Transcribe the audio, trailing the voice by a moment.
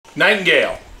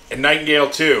Nightengale and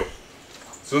Nightengale 2.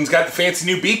 This one's got the fancy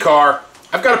new B car.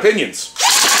 I've got opinions.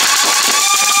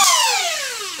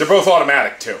 They're both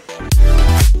automatic too.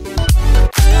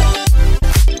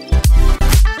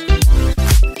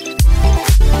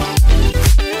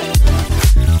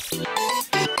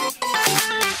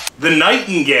 The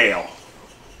Nightengale.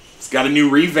 It's got a new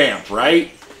revamp,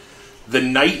 right? The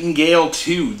Nightengale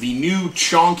 2, the new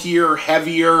chunkier,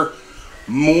 heavier,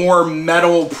 more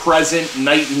metal present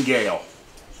Nightengale.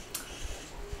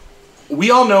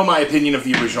 We all know my opinion of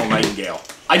the original Nightengale.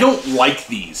 I don't like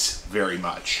these very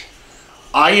much.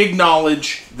 I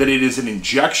acknowledge that it is an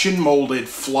injection molded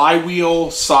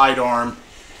flywheel sidearm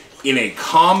in a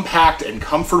compact and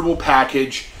comfortable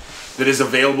package that is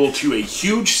available to a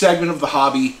huge segment of the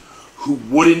hobby who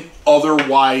wouldn't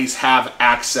otherwise have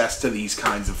access to these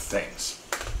kinds of things.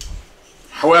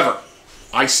 However,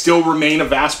 I still remain a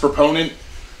vast proponent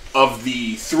of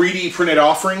the 3D printed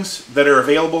offerings that are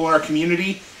available in our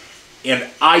community, and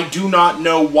I do not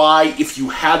know why, if you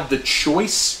had the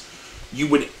choice, you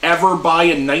would ever buy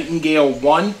a Nightengale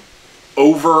 1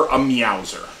 over a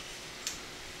Meowser.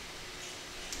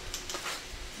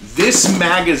 This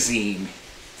magazine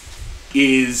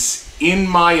is, in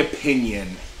my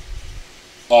opinion,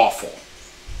 awful,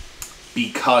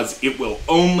 because it will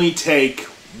only take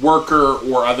worker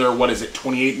or other, what is it,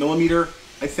 28 millimeter,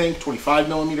 I think, 25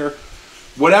 millimeter,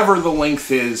 whatever the length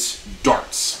is,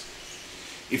 darts.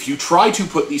 If you try to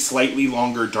put these slightly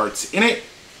longer darts in it,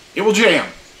 it will jam.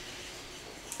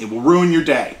 It will ruin your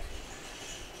day.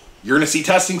 You're going to see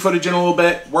testing footage in a little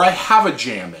bit where I have a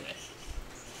jam in it.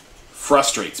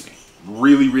 Frustrates me.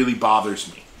 Really, really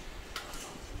bothers me.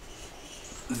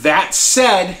 That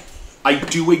said, I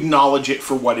do acknowledge it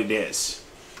for what it is.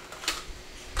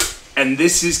 And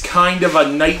this is kind of a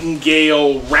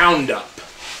Nightengale roundup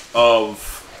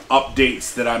of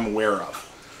updates that I'm aware of.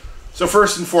 So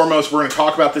first and foremost, we're going to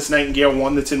talk about this Nightengale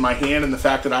 1 that's in my hand and the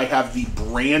fact that I have the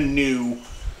brand new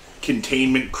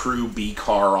Containment Crew B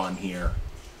car on here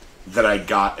that I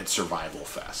got at Survival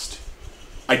Fest.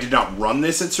 I did not run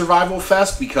this at Survival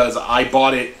Fest because I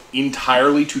bought it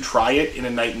entirely to try it in a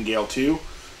Nightengale 2.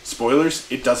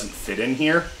 Spoilers, it doesn't fit in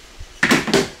here.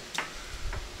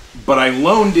 But I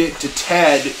loaned it to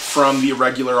Ted from the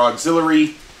Irregular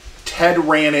Auxiliary. Ted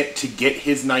ran it to get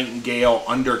his Nightengale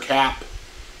under cap.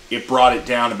 It brought it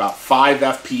down about 5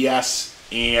 FPS,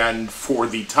 and for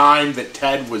the time that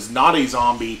Ted was not a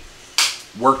zombie,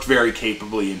 worked very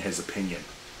capably in his opinion.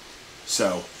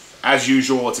 So, as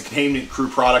usual, it's a Containment Crew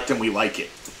product and we like it.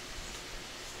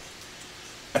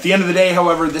 At the end of the day,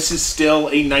 however, this is still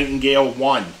a Nightengale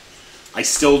 1. I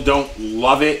still don't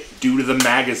love it due to the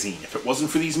magazine. If it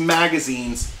wasn't for these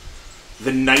magazines,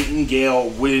 the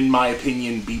Nightengale would, in my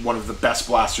opinion, be one of the best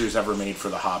blasters ever made for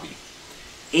the hobby.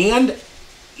 And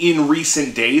in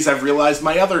recent days, I've realized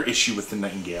my other issue with the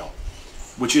Nightengale,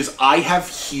 which is I have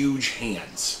huge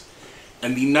hands.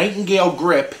 And the Nightengale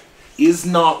grip is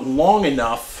not long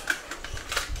enough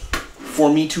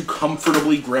for me to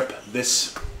comfortably grip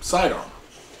this sidearm.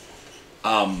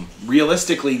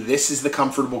 Realistically, this is the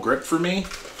comfortable grip for me,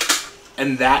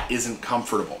 and that isn't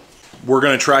comfortable. We're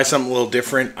going to try something a little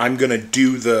different. I'm going to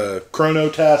do the chrono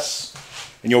tests,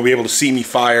 and you'll be able to see me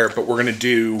fire, but we're going to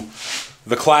do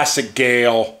the classic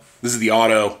Gale, this is the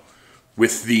auto,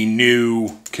 with the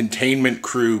new Containment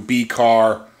Crew B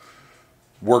car.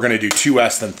 We're going to do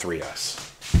 2S, then 3S.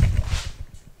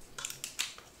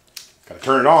 Got to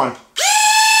turn it on.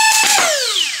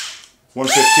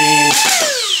 115.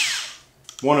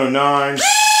 109,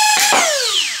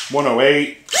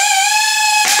 108,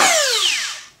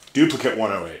 duplicate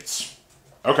 108s.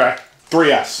 Okay,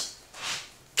 3S.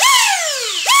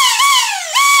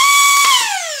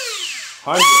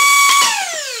 100.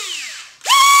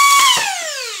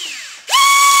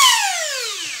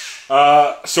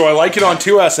 So I like it on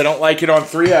 2S, I don't like it on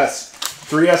 3S.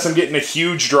 3S, I'm getting a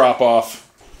huge drop off.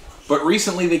 But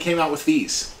recently they came out with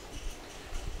these.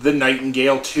 The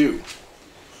Nightengale 2.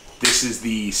 This is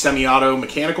the semi-auto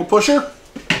mechanical pusher.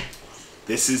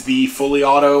 This is the fully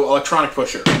auto electronic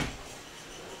pusher.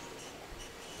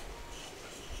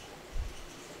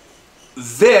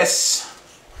 This,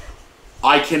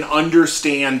 I can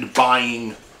understand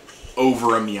buying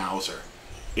over a Meowser.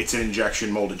 It's an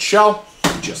injection molded shell,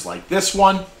 just like this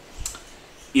one.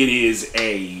 It is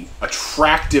a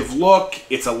attractive look.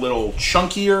 It's a little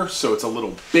chunkier, so it's a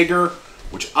little bigger,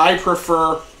 which I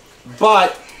prefer,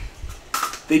 but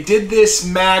they did this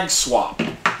mag swap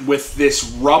with this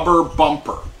rubber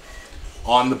bumper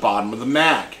on the bottom of the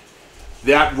mag.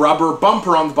 That rubber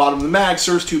bumper on the bottom of the mag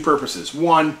serves two purposes.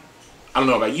 One, I don't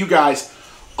know about you guys,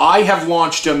 I have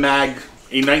launched a mag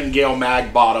a Nightengale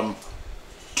mag bottom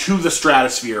to the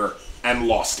stratosphere and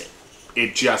lost it.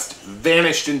 It just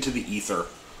vanished into the ether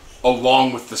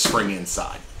along with the spring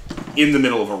inside in the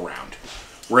middle of a round.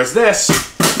 Whereas this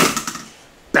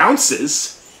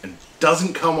bounces and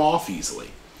doesn't come off easily.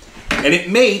 And it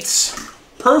mates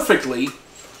perfectly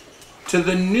to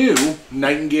the new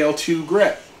Nightengale 2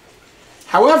 grip.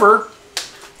 However,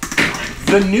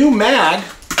 the new mag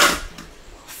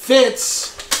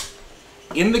fits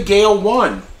in the Gale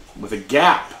 1 with a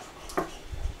gap.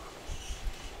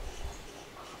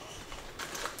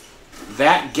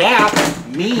 That gap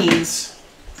means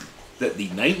that the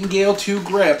Nightengale 2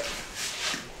 grip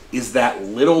is that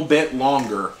little bit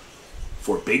longer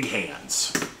for big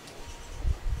hands.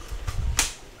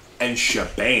 And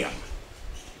shabam.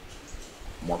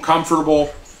 More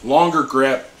comfortable, longer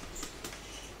grip,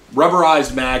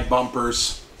 rubberized mag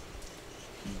bumpers,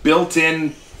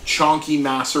 built-in chonky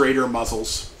macerator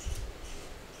muzzles.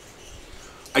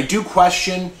 I do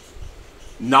question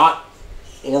not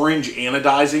orange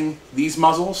anodizing these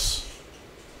muzzles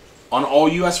on all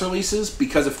US releases,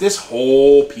 because if this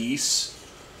whole piece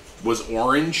was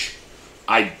orange,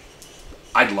 I'd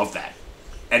love that.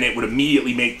 And it would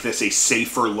immediately make this a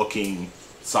safer looking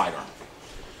sidearm.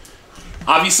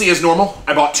 Obviously, as normal,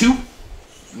 I bought two.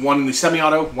 One in the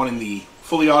semi-auto, one in the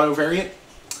fully auto variant.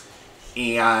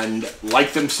 And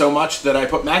liked them so much that I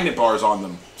put magnet bars on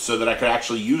them so that I could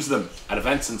actually use them at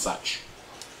events and such.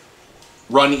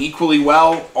 Run equally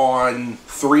well on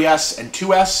 3S and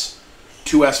 2S.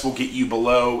 2S will get you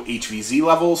below HVZ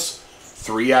levels.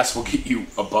 3S will get you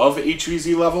above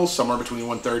HVZ levels, somewhere between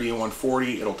 130 and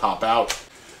 140. It'll top out.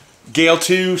 Gale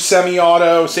 2,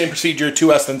 semi-auto, same procedure,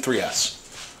 2S than 3S.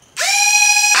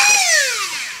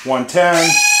 110.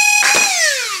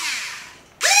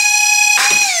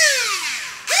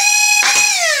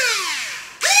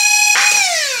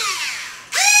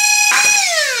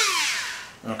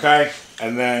 Okay,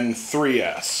 and then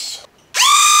 3S.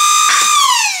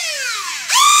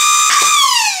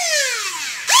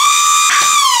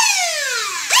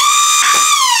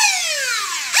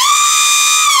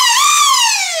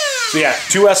 So yeah,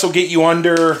 2S will get you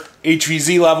under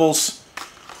HVZ levels.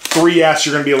 3S,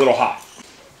 you're going to be a little hot.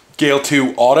 Gale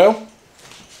 2 auto.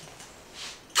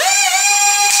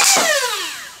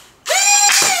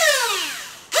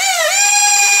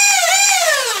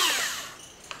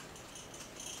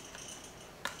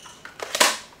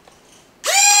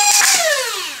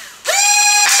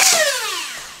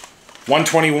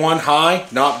 .121 high,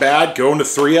 not bad. Going to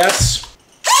 3S.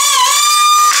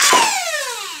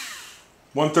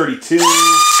 132,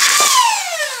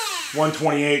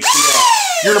 128, so yeah,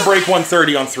 you're gonna break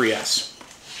 130 on 3S.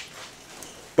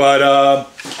 But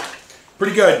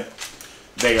pretty good.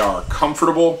 They are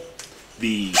comfortable.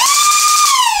 The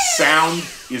sound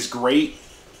is great.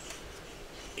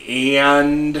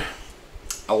 And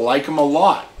I like them a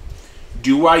lot.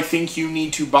 Do I think you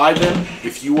need to buy them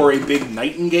if you are a big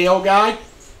Nightengale guy?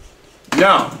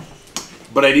 No.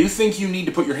 But I do think you need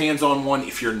to put your hands on one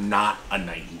if you're not a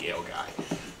Nightengale guy.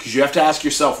 Because you have to ask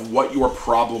yourself what your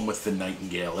problem with the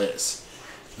Nightengale is.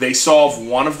 They solve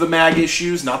one of the mag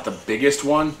issues, not the biggest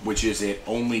one, which is it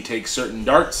only takes certain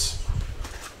darts.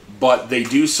 But they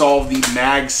do solve the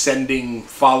mag sending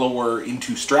follower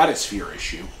into stratosphere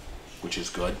issue, which is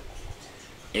good.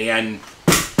 And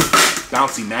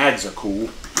bouncy mags are cool.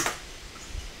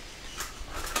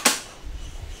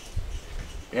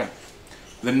 Yeah.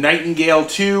 The Nightengale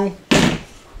 2,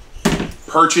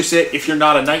 purchase it if you're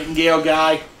not a Nightengale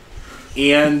guy,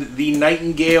 and the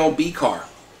Nightengale B-Car.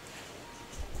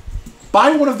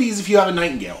 Buy one of these if you have a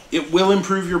Nightengale. It will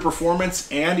improve your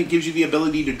performance, and it gives you the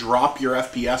ability to drop your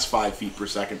FPS 5 feet per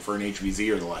second for an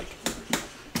HVZ or the like.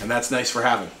 And that's nice for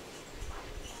having.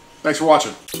 Thanks for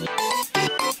watching.